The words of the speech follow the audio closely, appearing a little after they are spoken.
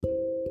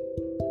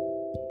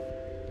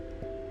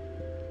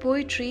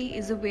Poetry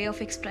is a way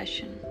of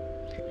expression.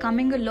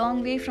 Coming a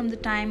long way from the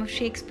time of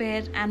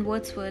Shakespeare and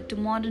Wordsworth to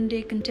modern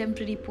day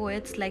contemporary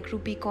poets like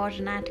Rupi Kaur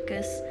and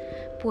Atticus,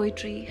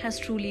 poetry has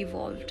truly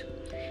evolved.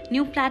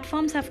 New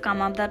platforms have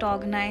come up that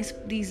organize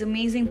these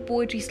amazing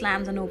poetry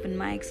slams and open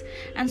mics,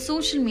 and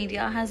social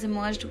media has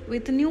emerged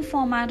with a new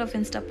format of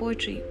Insta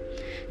poetry.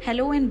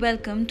 Hello and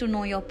welcome to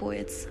Know Your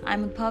Poets.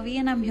 I'm Bhavi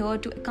and I'm here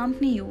to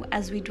accompany you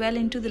as we dwell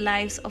into the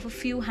lives of a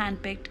few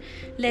handpicked,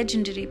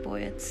 legendary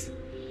poets.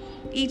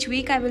 Each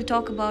week, I will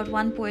talk about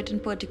one poet in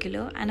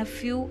particular and a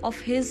few of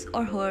his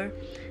or her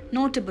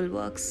notable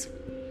works.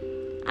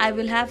 I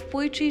will have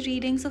poetry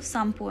readings of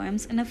some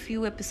poems in a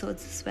few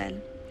episodes as well.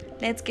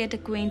 Let's get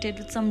acquainted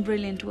with some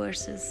brilliant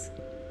verses.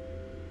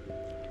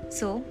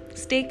 So,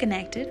 stay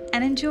connected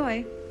and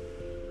enjoy.